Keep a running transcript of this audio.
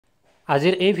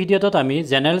আজিৰ এই ভিডিঅ'টোত আমি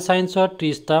জেনেৰেল সায়েন্সৰ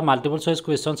 30টা মাল্টিপল চয়েস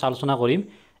কুৱেশ্যনছ আলোচনা কৰিম।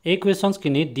 এই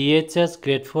কুৱেশ্যনছখিনি DHS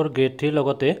গ্ৰেড 4 গ্ৰেড 3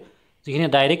 লগতে যিখিনি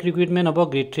ডাইৰেক্ট ৰিক্ৰুটমেণ্ট হ'ব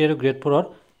গ্ৰেড 3 আৰু গ্ৰেড 4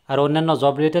 আৰু অন্যান্য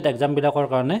জব ৰিলেটেড এক্সাম বিলাকৰ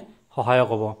কাৰণে সহায়ক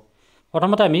হ'ব।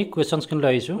 প্ৰথমতে আমি কুৱেশ্যনছখিনি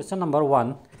লৈ আহিছোঁ। Question number 1,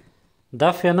 the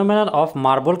phenomenon of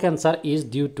marble cancer is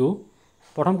due to.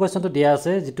 প্ৰথম কুৱেশ্যনটো দিয়া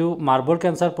আছে, যিটো মাৰ্বল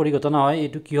কেঞ্চাৰ পৰিঘটনা হয়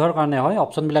এইটো কিহৰ কাৰণে হয়।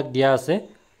 অপশ্যনবিলাক দিয়া আছে,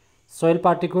 সয়েল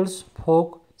পাৰ্টিকলছ, ফগ,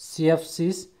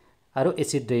 CFCs আৰু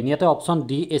এচিড ৰেইন। ইয়াতে অপশ্যন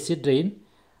ডি এচিড ৰেইন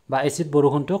বা এচিড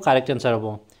বৰষুণটো কাৰেক্ট এনসাৰ হ'ব।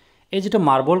 এই যিটো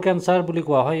মাৰ্বল কেঞ্চাৰ বুলি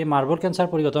কোৱা হয়, এই মাৰ্বল কেঞ্চাৰ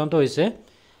পৰিঘটনাটো হৈছে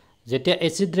যেতিয়া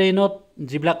এচিড ৰেইনত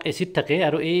যিবিলাক এচিড থাকে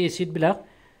আৰু এই এচিডবিলাক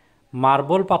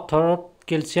মাৰ্বল পাথৰত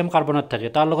কেলছিয়াম কাৰ্বনেট থাকে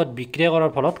তাৰ লগত বিক্ৰিয়া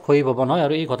কৰাৰ ফলত ক্ষয়ী ভৱন হয়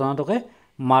আৰু এই ঘটনাটোকে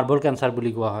মাৰ্বল কেঞ্চাৰ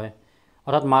বুলি কোৱা হয়।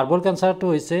 অৰ্থাৎ মাৰ্বল কেঞ্চাৰটো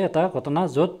হৈছে এটা ঘটনা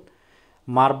য'ত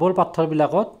মাৰ্বল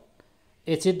পাথৰবিলাকত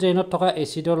এচিড ৰেইনত থকা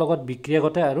এচিডৰ লগত বিক্ৰিয়া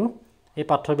ঘটে আৰু এই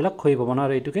পাথৰবিলাক ক্ষয়ী ভৱন হয়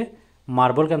আৰু এইটোকে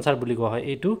মাৰ্বল কেঞ্চাৰ বুলি কোৱা হয়।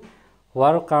 এইটো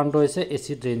হোৱাৰ কাৰণটো হৈছে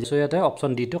এচিড ৰেইন। সো ইয়াতে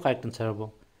অপশ্যন ডিটো কাৰেক্ট এনসাৰ হ'ব।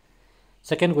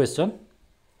 Second question,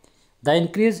 the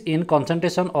increase in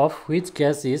কনচেন্ট্ৰেশ্যন of which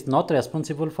gas is not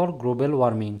ৰেছপন্সিবল for global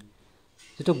warming.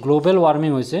 যিটো গ্লোবেল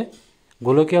ৱাৰ্মিং হৈছে,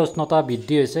 গোলকীয় উষ্ণতা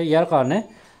বৃদ্ধি হৈছে, ইয়াৰ কাৰণে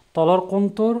তলৰ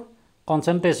কোনটোৰ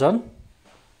কনচেন্ট্ৰেশ্যন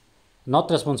নট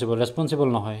ৰেছপন্সিবল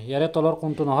নহয়। ইয়াৰে তলৰ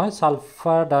কোনটো নহয়,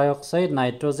 সালফাৰ ডাই অক্সাইড,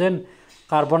 নাইট্ৰজেন,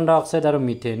 কাৰ্বন ডাই অক্সাইড আৰু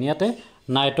মিথেন। ইয়াতে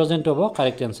নাইট্ৰজেনটো হ'ব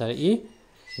কাৰেক্ট এনসাৰ। ই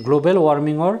গ্লোবেল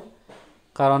ৱাৰ্মিঙৰ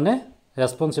কাৰণে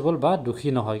ৰেছপন্সিবল বা দোষী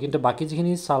নহয়, কিন্তু বাকী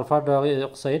যিখিনি সালফাৰ ডাই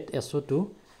অক্সাইড SO2,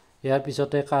 ইয়াৰ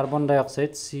পিছতে কাৰ্বন ডাই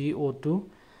অক্সাইড CO2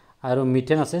 আৰু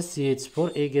মিথেন আছে CH4,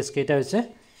 এই গেছকেইটা হৈছে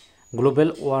গ্লোবেল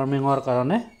ৱাৰ্মিঙৰ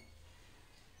কাৰণে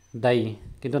দায়ী,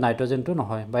 কিন্তু নাইট্ৰজেনটো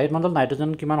নহয়। বায়ুমণ্ডলত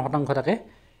নাইট্ৰজেন কিমান শতাংশ থাকে?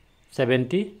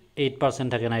 78%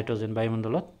 থাকে নাইট্ৰজেন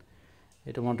বায়ুমণ্ডলত,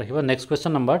 এইটো মনত ৰাখিব। Next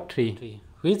question number 3,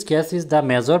 which gas is the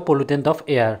major পলিউটেণ্ট of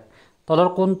air. তলৰ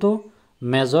কোনটো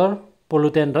মেজৰ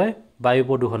পলিউটেণ্ট হয় বায়ু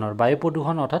প্ৰদূষণৰ? বায়ু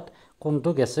প্ৰদূষণ অৰ্থাৎ কোনটো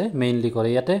গেছে মেইনলি কৰে?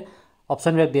 ইয়াতে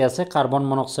অপশ্যনবিলাক দিয়া আছে, কাৰ্বন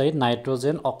মনক্সাইড,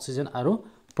 নাইট্ৰজেন, অক্সিজেন আৰু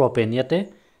প্ৰপেন। ইয়াতে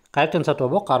কাৰেক্ট এনসাৰটো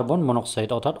হ'ব কাৰ্বন মনক্সাইড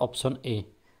অৰ্থাৎ অপশ্যন এ।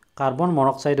 কাৰ্বন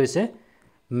মনক্সাইড হৈছে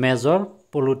মেজৰ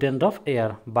পলিউটেণ্ট অফ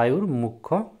এয়াৰ, বায়ুৰ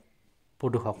মুখ্য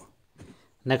প্ৰদূষক।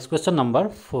 Next question number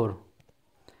 4,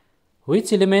 which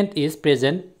element is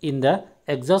present in the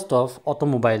exhaust of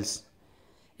অটোমোবাইলছ।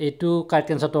 এইটো কাৰেক্ট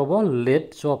এনসাৰটো হ'ব lead,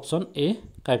 so' option A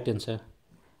correct answer.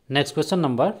 Next question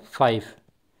number 5,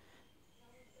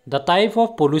 the type of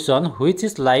pollution which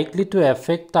is likely to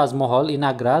effect Taj Mahal in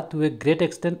Agra two A great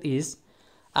extent is.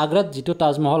 আগ্ৰাত যিটো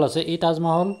তাজমহল আছে, এই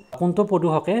তাজমহল কোনটো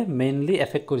প্ৰদূষকে mainly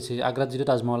effect কৰিছে? আগ্ৰাত যিটো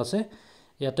তাজমহল আছে,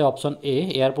 ইয়াতে option A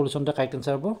air পলিউশ্যনটো correct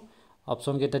answer হ'ব।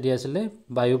 Option কেইটা দিয়া আছিলে,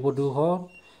 বায়ু প্ৰদূষণ,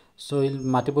 চইল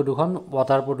মাটি প্ৰদূষণ,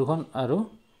 ৱাটাৰ প্ৰদূষণ আৰু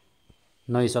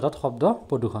নইজ অৰ্থাৎ শব্দ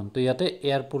প্ৰদূষণ। তো ইয়াতে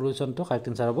এয়াৰ পলিউশ্যনটো কাৰেক্ট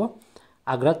এনসাৰ হ'ব।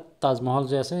 আগ্ৰাত তাজমহল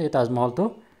যে আছে, এই তাজমহলটো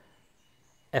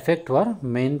এফেক্ট হোৱাৰ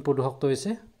মেইন প্ৰদূষকটো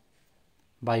হৈছে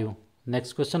বায়ু।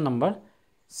 Next question number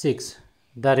 6,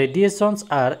 the ৰেডিয়েশ্যনছ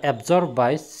R absorb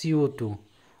by CO2।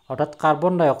 অৰ্থাৎ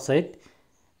কাৰ্বন ডাই অক্সাইড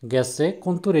গেছে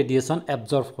কোনটো ৰেডিয়েশ্যন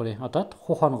এবজৰ্ব কৰে অৰ্থাৎ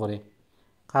শোষণ কৰে?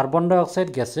 কাৰ্বন ডাই অক্সাইড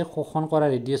গেছে শোষণ কৰা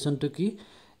ৰেডিয়েশ্যনটো কি?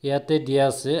 ইয়াতে দিয়া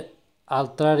আছে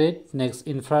আল্ট্ৰাৰেড, নেক্সট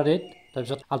ইনফ্ৰাৰেড,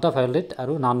 তাৰপিছত আল্ট্ৰাভায়োলেট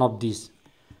আৰু নান অফ দিছ।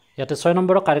 ইয়াতে 6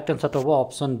 নম্বৰৰ কাৰেক্ট এনসাৰটো হ'ব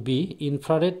option B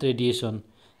infrared radiation.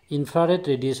 Infrared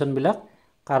ৰেডিয়েশ্যনবিলাক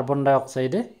carbon ডাই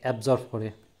অক্সাইডে এবজৰ্ব কৰে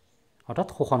অৰ্থাৎ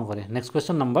শোষণ কৰে। Next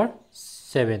question number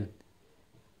 7,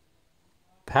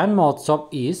 fan Mahotsav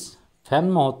is. ফেন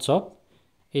মহোৎসৱ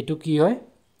এইটো কি হয়?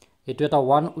 এইটো এটা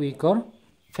 1 উইকৰ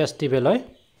ফেষ্টিভেল হয়।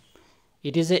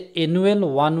 It is a annual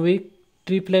 1 week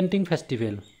tree planting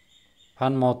festival.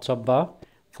 ফেন মহোৎসৱ বা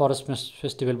ফৰেষ্ট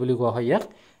ফেষ্টিভেল বুলি কোৱা হয় ইয়াক।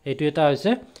 এইটো এটা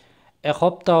হৈছে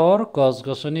এসপ্তাহৰ গছ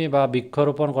গছনি বা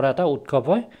বৃক্ষৰোপণ কৰা এটা উৎসৱ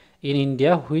হয় in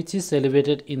India, which is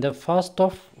celebrated in the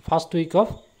first week of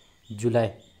July.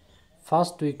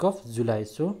 First week of July.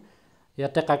 চ'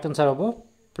 ইয়াতে কাৰেক্ট এনসাৰ হ'ব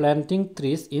planting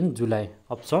trees in July,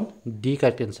 option D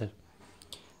correct answer.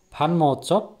 ফান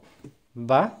মহোৎসৱ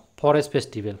বা ফৰেষ্ট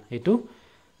ফেষ্টিভেল এইটো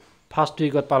ফাৰ্ষ্ট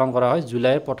উইকত পালন কৰা হয়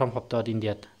জুলাইৰ প্ৰথম সপ্তাহত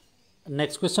ইণ্ডিয়াত।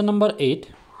 Next question number 8,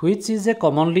 which is a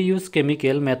commonly use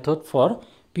chemical method for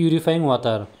purifying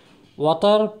water.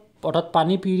 Water অৰ্থাৎ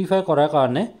পানী পিউৰিফাই কৰাৰ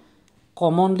কাৰণে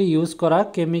কমনলি ইউজ কৰা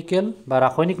কেমিকেল বা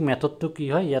ৰাসায়নিক মেথডটো কি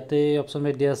হয়? ইয়াতে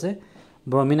অপশ্যনবিলাক দিয়া আছে,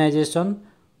 ব্ৰমিনাইজেশ্যন,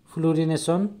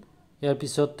 ফ্লুৰিনেশ্যন, ইয়াৰ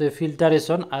পিছতে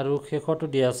ফিল্টাৰেশ্যন আৰু শেষতো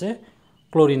দিয়া আছে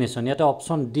ক্লৰিনেশ্যন। ইয়াতে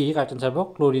অপশ্যন ডি কাৰেক্ট এনসাৰ হ'ব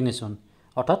ক্লৰিনেশ্যন।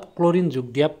 অৰ্থাৎ ক্লৰিন যোগ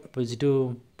দিয়া যিটো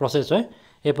প্ৰচেছ হয়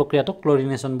এই প্ৰক্ৰিয়াটোক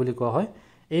ক্লৰিনেশ্যন বুলি কোৱা হয়।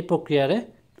 এই প্ৰক্ৰিয়াৰে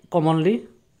কমনলি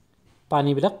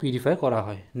পানীবিলাক পিউৰিফাই কৰা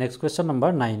হয়। Next question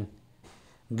number 9,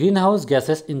 green house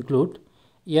gases include.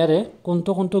 ইয়াৰে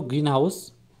কোনটো গ্ৰীণ হাউচ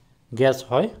গেছ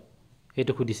হয়?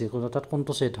 এইটো সুধিছে তাত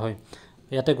কোনটো সেট হয়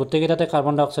ইয়াতে গোটেইকেইটাতে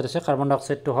কাৰ্বন ডাই অক্সাইড আছে কাৰ্বন ডাই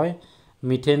অক্সাইডটো হয়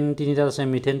মিথেন তিনিটা আছে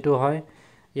মিথেনটো হয়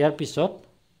ইয়াৰ পিছত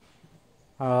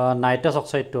নাইট্ৰাছ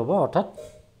অক্সাইডটো হ'ব অৰ্থাৎ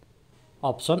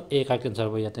অপশ্যন এ কাৰেক্ট আনসাৰ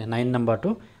হ'ব ইয়াতে 9 নম্বৰটো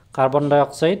কাৰ্বন ডাই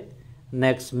অক্সাইড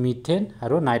নেক্সট মিথেন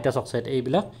আৰু নাইট্ৰাছ অক্সাইড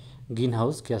এইবিলাক গ্ৰীণ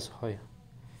হাউচ গেছ হয়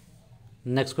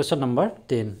next question number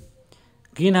 10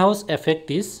 green house effect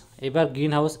is এবাৰ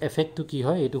গ্ৰীণ হাউচ এফেক্টটো কি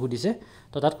হয় এইটো সুধিছে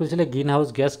তো তাত কৈছিলে গ্ৰীণ হাউচ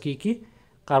গেছ কি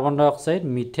কাৰ্বন ডাই অক্সাইড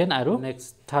মিথেন আৰু নেক্সট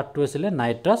থাৰ্ডটো আছিল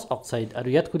নাইট্ৰাছ অক্সাইড আৰু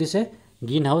ইয়াত সুধিছে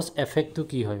গ্ৰীণ হাউচ এফেক্টটো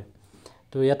কি হয়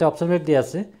তো ইয়াতে অপশ্যন দিয়া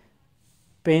আছে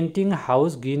painting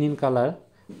house green in colour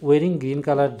wearing green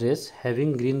color dress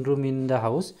having green room in the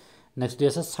house next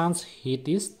is a sun's heat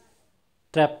is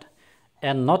trapped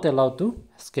and not allowed to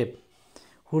escape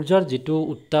সূৰ্যৰ যেটো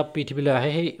উত্তাপ পৃথিৱীলৈ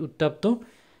আহে সেই উত্তাপটো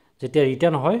যেতিয়া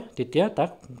ৰিটাৰ্ণ হয় তেতিয়া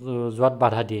তাক যোৱাত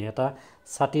বাধা দিয়ে এটা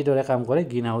ছাতিৰ দৰে কাম কৰে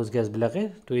গ্ৰীণ হাউচ গেছ বিলাকে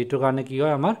তো এইটো কাৰণে কি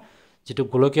হয় আমাৰ যেটো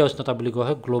গোলকীয় উষ্ণতা বুলি কোৱা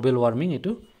হয় গ্লোবেল ওয়াৰ্মিং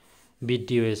এটো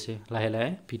বৃদ্ধি হৈছে লাহে লাহে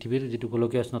পৃথিৱীৰ যেটো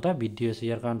গোলকীয় উষ্ণতা বৃদ্ধি হৈছে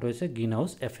ইয়াৰ কাৰণটো হৈছে গ্ৰীণ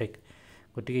হাউচ এফেক্ট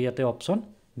গতিকে ইয়াতে অপশ্যন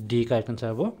ডি কাৰেক্ট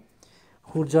আনসাৰ হ'ব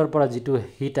সূৰ্যৰ পৰা যেটো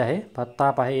হিট আহে বা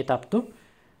তাপ আহে এই তাপটো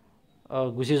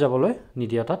গুছি যাবলৈ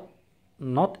নিদিয়ে অৰ্থাৎ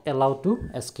নট এলাউড টু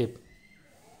এস্কেপ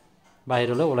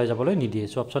বাহিৰলৈ ওলাই যাবলৈ নিদিয়ে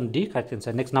so option D correct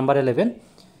answer next number 11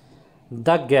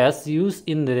 the gas used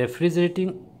in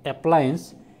refrigerating appliance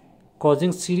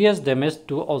causing serious damage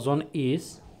to ozone is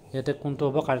ইয়াতে কোনটো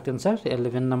হ'ব কাৰেক্ট আনসাৰ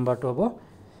 11 নম্বৰটো হ'ব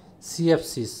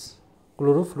CFCs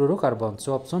chlorofluorocarbons so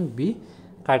option B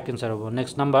correct answer হ'ব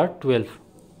next number 12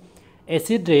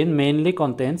 acid rain mainly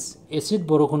contains acid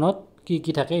বৰষুণত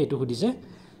কি থাকে এটো সুধিছে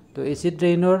তো acid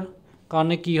rainৰ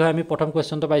কাৰণে কি হয় আমি প্ৰথম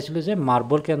কোৱেশ্চনটো পাইছিলো যে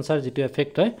মাৰ্বল ক্যান্সাৰ যেটো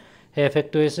এফেক্ট হয় হে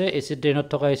এফেক্ট হৈছে acid rainত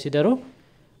থকা acid আৰু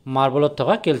মাৰ্বলত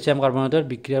থকা ক্যালসিয়াম কাৰ্বনেটৰ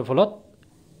বিক্ৰিয়াৰ ফলত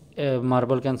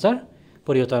মাৰ্বল ক্যান্সাৰ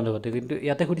পৰিৱৰ্তন ঘটে কিন্তু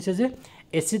ইয়াতে সুধিছে যে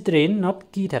acid rainত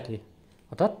কি থাকে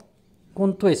অৰ্থাৎ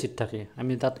কোনটো এসিড থাকে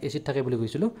আমি তাত এসিড থাকে বুলি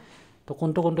কৈছিলো তো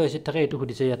কোনটো এসিড থাকে এটো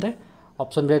সুধিছে ইয়াতে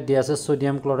অপশ্যন বিলাক দিয়া আছে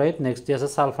সোডিয়াম ক্লোৰাইড নেক্সট দিয়া আছে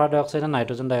সালফাৰ ডাই অক্সাইড আৰু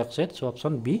নাইট্ৰজেন ডাই oxide so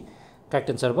option B correct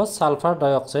answer হ'ব সালফাৰ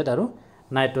ডাই অক্সাইড আৰু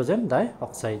nitrogen dye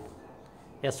oxide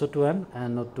SO2 and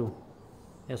NO2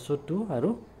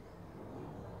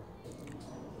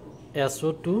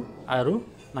 SO2 আৰু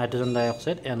নাইট্ৰজেন ডাই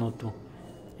অক্সাইড NO2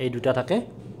 এই দুটা থাকে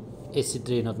acid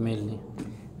ৰেইনত mainly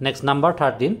next number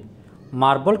 13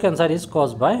 marble cancer is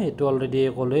caused বাই এটো অলৰেডি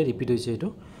ক'লে ৰিপিট হৈছে এটো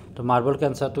তো মাৰ্বল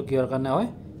ক্যান্সাৰটো কিহৰ কাৰণে হয়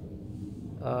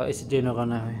এসিড ৰেইনৰ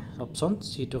কাৰণে হয় অপশ্যন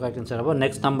সি টু কাৰেক্ট আনসাৰ হ'ব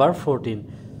নেক্সট নাম্বাৰ 14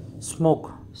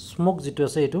 স্মোক যেটো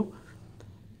আছে এটো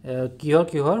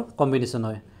কিহৰ কম্বিনেশন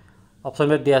হয় অপশ্যন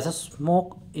বিলাক দিয়া আছে স্মোক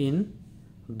ইন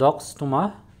ডগছ টুমা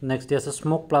নেক্সট দিয়া আছে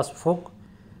স্মোক প্লাস ফগ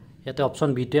ইয়াতে অপশ্যন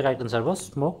বি টো কাৰেক্ট আনসাৰ হ'ব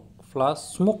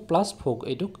স্মোক প্লাস ফগ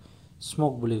এটো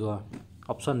স্মোক বুলি কোৱা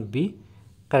option B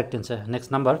correct answer next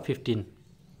number 15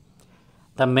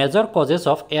 the major causes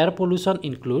of air pollution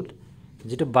include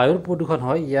যেটো বায়ুৰ প্ৰদূষণ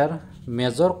হয় ইয়াৰ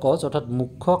মেজৰ কজ অৰ্থাৎ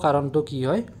মুখ্য কাৰণটো কি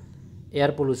হয়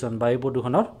এয়াৰ পলিউশন বায়ু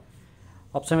প্ৰদূষণৰ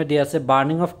অপশ্যন দিয়া আছে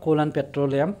burning of coal and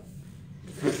petroleum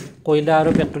কয়লা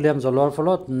আৰু পেট্ৰলিয়াম জ্বলোৱাৰ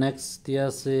ফলত নেক্সট দিয়া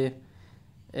আছে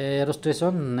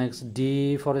এৰস্টেশন নেক্সট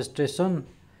ডিফৰেস্টেশন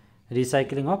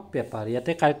ৰিসাইক্লিং অফ পেপাৰ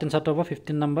ইয়াতে কাৰেক্ট আনসাৰটো হ'ব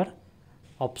 15 number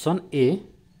option A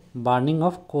burning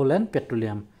of coal and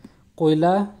petroleum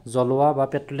কয়লা জ্বলোৱা বা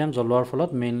পেট্ৰলিয়াম জ্বলোৱাৰ ফলত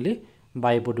মেইনলি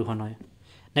বায়ু প্ৰদূষণ হয়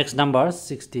next number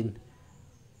 16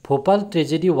 Bhopal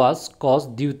tragedy was cause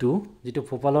due to যেটো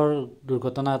ভোপালৰ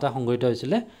দুৰ্ঘটনা এটা সংঘটিত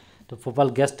হৈছিল তো ভোপাল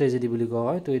গ্যাস ট্ৰেজেডি বুলি কোৱা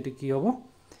হয় তো এটো কি হ'ব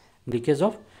leakage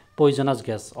of poisonous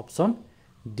gas option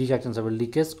D correct answer হ'ব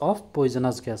লিকেজ অফ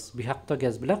পয়জনাস গ্যাস বিষাক্ত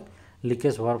গ্যাস বিলাক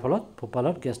লিকেজ হোৱাৰ ফলত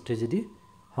ভোপালৰ গ্যাস ট্ৰেজেডি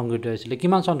সংঘটিত হৈছিল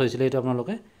কিমান চনত হৈছিল এটো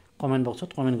আপোনালোকে কমেন্ট বক্সত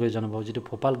কমেন্ট কৰি জনাব যেটো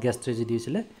ভোপাল গ্যাস ট্ৰেজেডি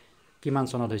হৈছিল কিমান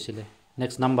চনত হৈছিল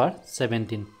next number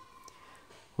 17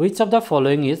 which of the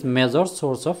following is major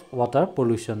source of water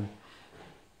pollution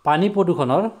পানী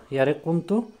প্ৰদূষণৰ ইয়াৰে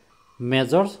কোনটো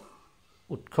মেজৰ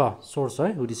উৎস সোৰ্স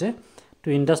হয় উদিছে টু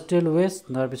ইন্ডাস্ট্ৰিয়াল ওয়েস্ট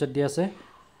তাৰ পিছত দিয়া আছে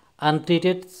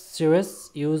আনট্ৰিটেড সিৱেজ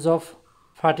use of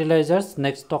ফাৰ্টিলাইজাৰ্স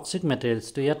next toxic materials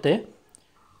তো ইয়াতে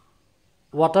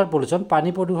ওয়াটাৰ পলিউশন পানী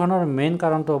প্ৰদূষণৰ মেইন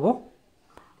কাৰণটো হ'ব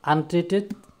আনট্ৰিটেড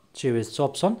সিৱেজ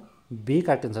option B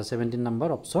correct answer 17 number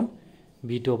option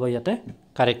B টো হ'ব ইয়াতে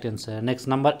correct answer next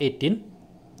number 18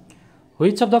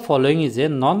 which of the following is a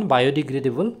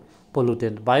non-biodegradable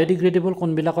pollutant biodegradable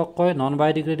কোনবিলাকক কয়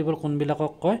non-biodegradable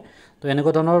কোনবিলাকক কয় তো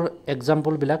এনেকুৱা ধৰণৰ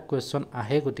এক্সাম্পল বিলাক কোৱেশ্চন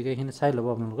আহে গতিকে এখিনি চাই ল'ব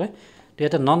আপোনালোকে তো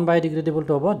এটা non-biodegradable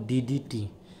তো হ'ব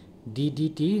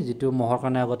DDT যেটো মহৰ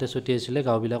কাৰণে আগতে ছটিয়াইছিলে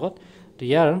গাঁওবিলাকত তো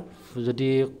ইয়াৰ যদি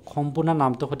সম্পূৰ্ণ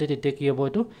নামটো হতে তেতিয়া কি হ'ব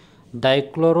এটো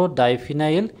ডাইক্লোৰো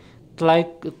ডাইফিনাইল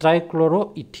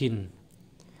ট্ৰাইক্লোৰোইথিন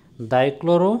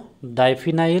ডাইক্লোৰো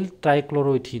ডাইফিনাইল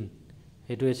ট্ৰাইক্লোৰোইথিন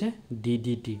এটো হৈছে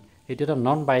DDT এটো এটা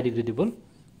non biodegradable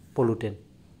pollutant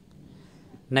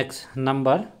next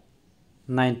number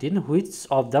 19 which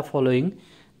of the following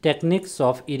techniques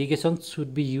of irrigation should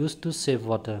be used to save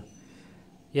water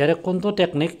ইয়াৰে কোনটো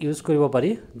টেকনিক ইউজ কৰিব পাৰি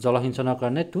জলসিঞ্চনৰ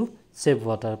কাৰণে টু সেভ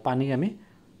ওয়াটাৰ পানী আমি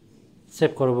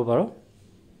সেভ কৰিব পাৰো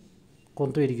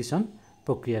কোনটো ইৰিগেশ্যন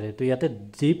প্ৰক্ৰিয়াৰে তো ইয়াতে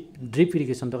ড্ৰিপ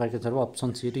ইৰিগেশ্যন তো কাকে যাব অপচন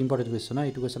সি এটো ইম্পৰ্টেন্ট কোৱেশ্চন হয়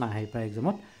এটো কোৱেশ্চন আহে প্ৰায়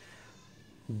এক্সামত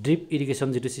ড্ৰিপ ইৰিগেশ্যন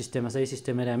যেটো সিস্টেম আছে এই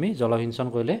সিস্টেমেৰে আমি জলসিঞ্চন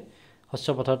কৰিলে শস্য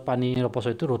পথাৰত পানীৰ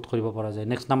অপচয়টো ৰোধ কৰিব পৰা যায়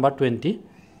next number 20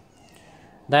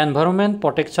 The Environment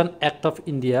Protection Act of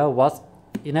India was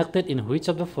enacted in which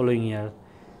of the following year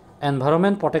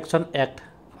Environment Protection Act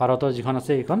ভাৰতৰ যিখন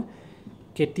আছে এইখন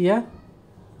কেতিয়া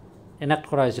এনাক্ট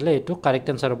কৰা হৈছিল এটো কাৰেক্ট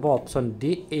আনসাৰ হ'ব option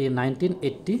D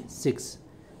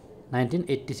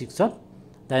 1986 to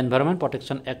The Environment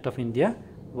Protection Act of India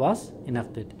was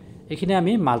enacted এখানে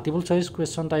আমি মাল্টিপল চয়েস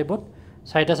কোৱেশ্চন টাইপত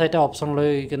চাইটা অপচন লৈ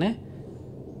কিনে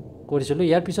কৰিছিলো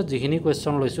ইয়াৰ পিছত যিখিনি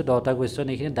কোৱেশ্চন লৈছো 10টা কোৱেশ্চন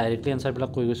এখানে ডাইৰেক্টলি আনসাৰ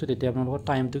বিলাক কৈ গৈছো তেতিয়া আপোনালোকৰ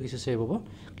টাইমটো কিছু সেভ হ'ব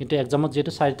কিন্তু এক্সামত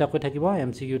যেটো 4টা কৈ থাকিব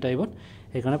MCQ টাইপত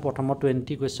এখানে প্ৰথমত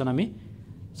 20 কোৱেশ্চন আমি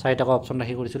 4টা অপচন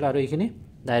ৰাখি কৰিছিলো আৰু এখানে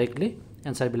ডাইৰেক্টলি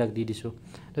আনসাৰ বিলাক দি দিছো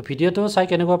তো ভিডিওটো চাই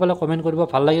কেনেকুৱা পালে কমেন্ট কৰিব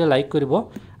ভাল লাগিলে লাইক কৰিব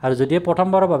আৰু যদি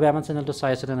প্ৰথমবাৰৰ বাবে আমাৰ চেনেলটো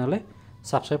চাই আছে তেনেহলে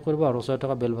সাবস্ক্ৰাইব কৰিব আৰু ওচৰত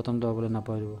থকা বেল বাটন দবাবলৈ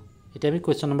নাপাহৰিব এতিয়া আমি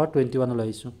কোৱেশ্চন নম্বৰ 21 লৈ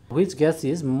আহিছো which gas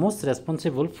is most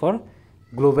responsible for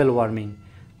global warming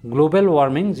global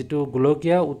warming যেটো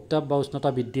গোলকীয় উত্তাপ বা উষ্ণতা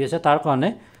বৃদ্ধি আছে তাৰ কাৰণে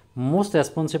মোস্ট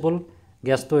ৰেসপন্সিবল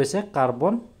গ্যাসটো হৈছে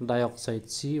carbon dye oxide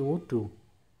CO2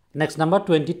 next number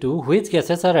 22 which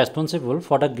gases are responsible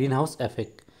for the greenhouse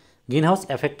effect greenhouse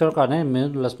effectৰ কাৰণে মেইন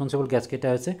ৰেসপন্সিবল গ্যাস কেইটা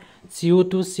হৈছে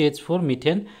CO2 CH4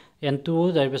 মিথেন N2O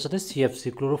যাৰ পিছতে CFC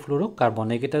ক্লোৰোফ্লুৰোকাৰ্বন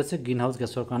এইকেইটা হৈছে গ্ৰীনহাউস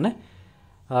গ্যাসৰ কাৰণে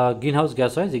গ্ৰীনহাউস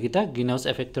গ্যাস হয় যেকিটা গ্ৰীনহাউস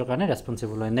এফেক্টৰ কাৰণে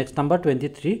ৰেসপন্সিবল হয় next number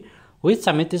 23 which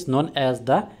summit is known as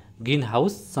the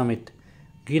greenhouse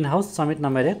summit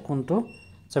নামেৰে কোনটো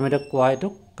সামিটক কোৱা এটো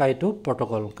কাইটো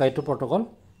প্ৰটোকল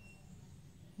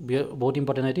বহুত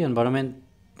ইম্পৰ্টেন্ট এটি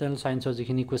এনভাইৰনমেন্টাল সায়েন্সৰ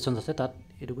যিখিনি কোৱেশ্চন আছে তাত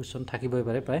এটো কোৱেশ্চন থাকিবই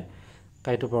পাৰে প্ৰায়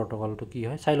কাইটো প্ৰটোকলটো কি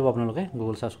হয় চাই লব আপোনালোকে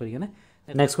গুগল সাৰ্চ কৰি কিনে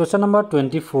next question number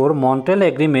 24 মন্ট্ৰিয়েল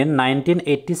agreement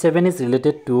 1987 is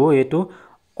related to এটো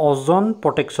ওজন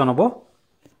প্ৰটেকচন হ'ব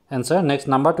answer next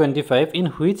number 25 in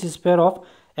which sphere of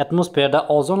atmosphere the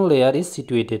ozone layer is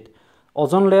situated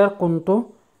ozone layer কোনটো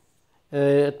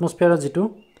atmosphere যেটো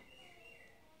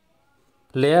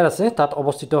layer আছে তাত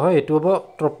অৱস্থিত হয় এটো হ'ব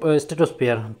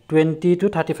stratosphere 20 to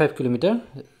 35 কিলোমিটাৰ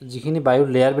যিখিনি বায়ুৰ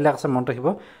layer বিলাক আছে মনত ৰাখিব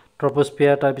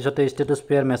troposphere তাৰ পিছতে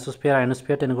stratosphere mesosphere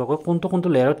ionosphere তেনেকুৱা কোনটো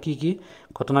লেয়াৰত কি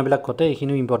ঘটনাবিলাক ঘটে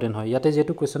এইখিনি ইম্পৰ্টেন্ট হয় ইয়াতে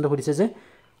যেটো কোৱেশ্চনটো সুধিছে যে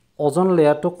ওজন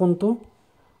লেয়াৰটো কোনটো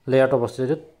লেয়াৰত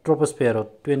অৱস্থিত troposphere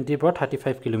 20 পৰা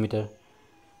 35 kilometre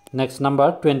next number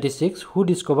 26 who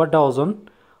discovered the ozone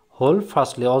hole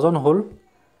firstly ozone hole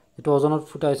এটো ওজনত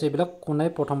ফুটা হৈছে এইবিলাক কোনে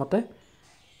প্ৰথমতে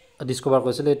ডিসকভাৰ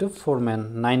কৰিছিল এটো ফৰম্যান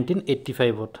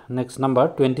 1985 ত next number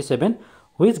 27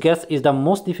 which gas is the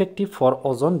most effective for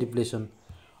ozone depletion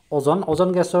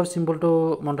ozone gasৰ সিম্বলটো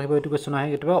মনত ৰাখিব এটো কোৱেশ্চন আহে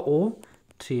এটো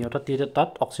O3 অৰ্থাৎ তাত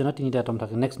অক্সিজেনৰ 3টা এটম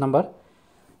থাকে next number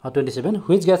 27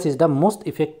 which gas is the most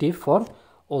effective for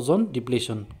ozone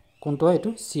depletion কোনটো এটো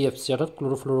CFC অৰ্থাৎ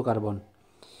ক্লোৰোফ্লুৰোকাৰ্বন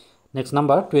next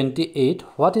number 28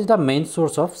 what is the main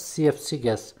source of CFC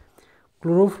gas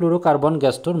ক্লোৰোফ্লুৰোকাৰ্বন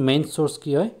গ্যাসটোৰ main source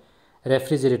কি হয়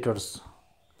refrigerators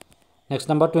next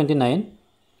number 29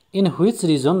 in which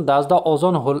region does the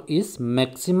ozone hole is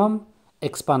maximum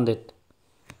expanded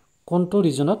কোনটো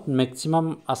রিজনত maximum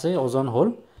আছে ozone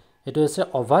hole এটো আছে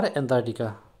over Antarctica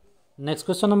next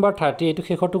question number 30 এটো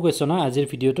শেষৰটো question হয় আজিৰ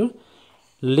ভিডিওটো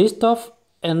list of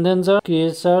endangered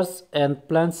creatures and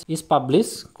plants is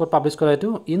published কৰা এটো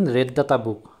in red data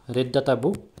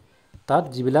book তাত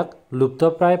যিবিলাক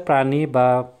লুপ্তপ্ৰায় প্ৰাণী বা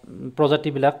প্ৰজাতি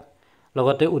বিলাক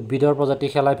লগতে উদ্ভিদৰ প্ৰজাতি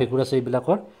খেলা ভেকুৰ আছে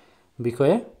এইবিলাকৰ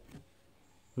বিষয়ে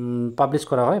পাবলিশ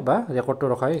কৰা হয় বা ৰেকৰ্ডটো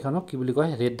ৰখা হয় এখনক কি বুলি কয়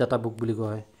red data book বুলি কোৱা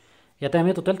হয় ইয়াতে আমি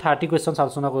টোটাল 30 কোৱেশ্চন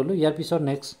আলোচনা কৰিলো ইয়াৰ পিছত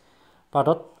নেক্সট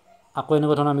পাৰ্টত আকৌ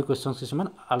এনেকুৱা ধৰণৰ আমি কোৱেশ্চন কিছুমান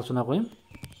আলোচনা কৰিম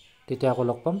তেতিয়া আকৌ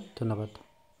লগ পাম ধন্যবাদ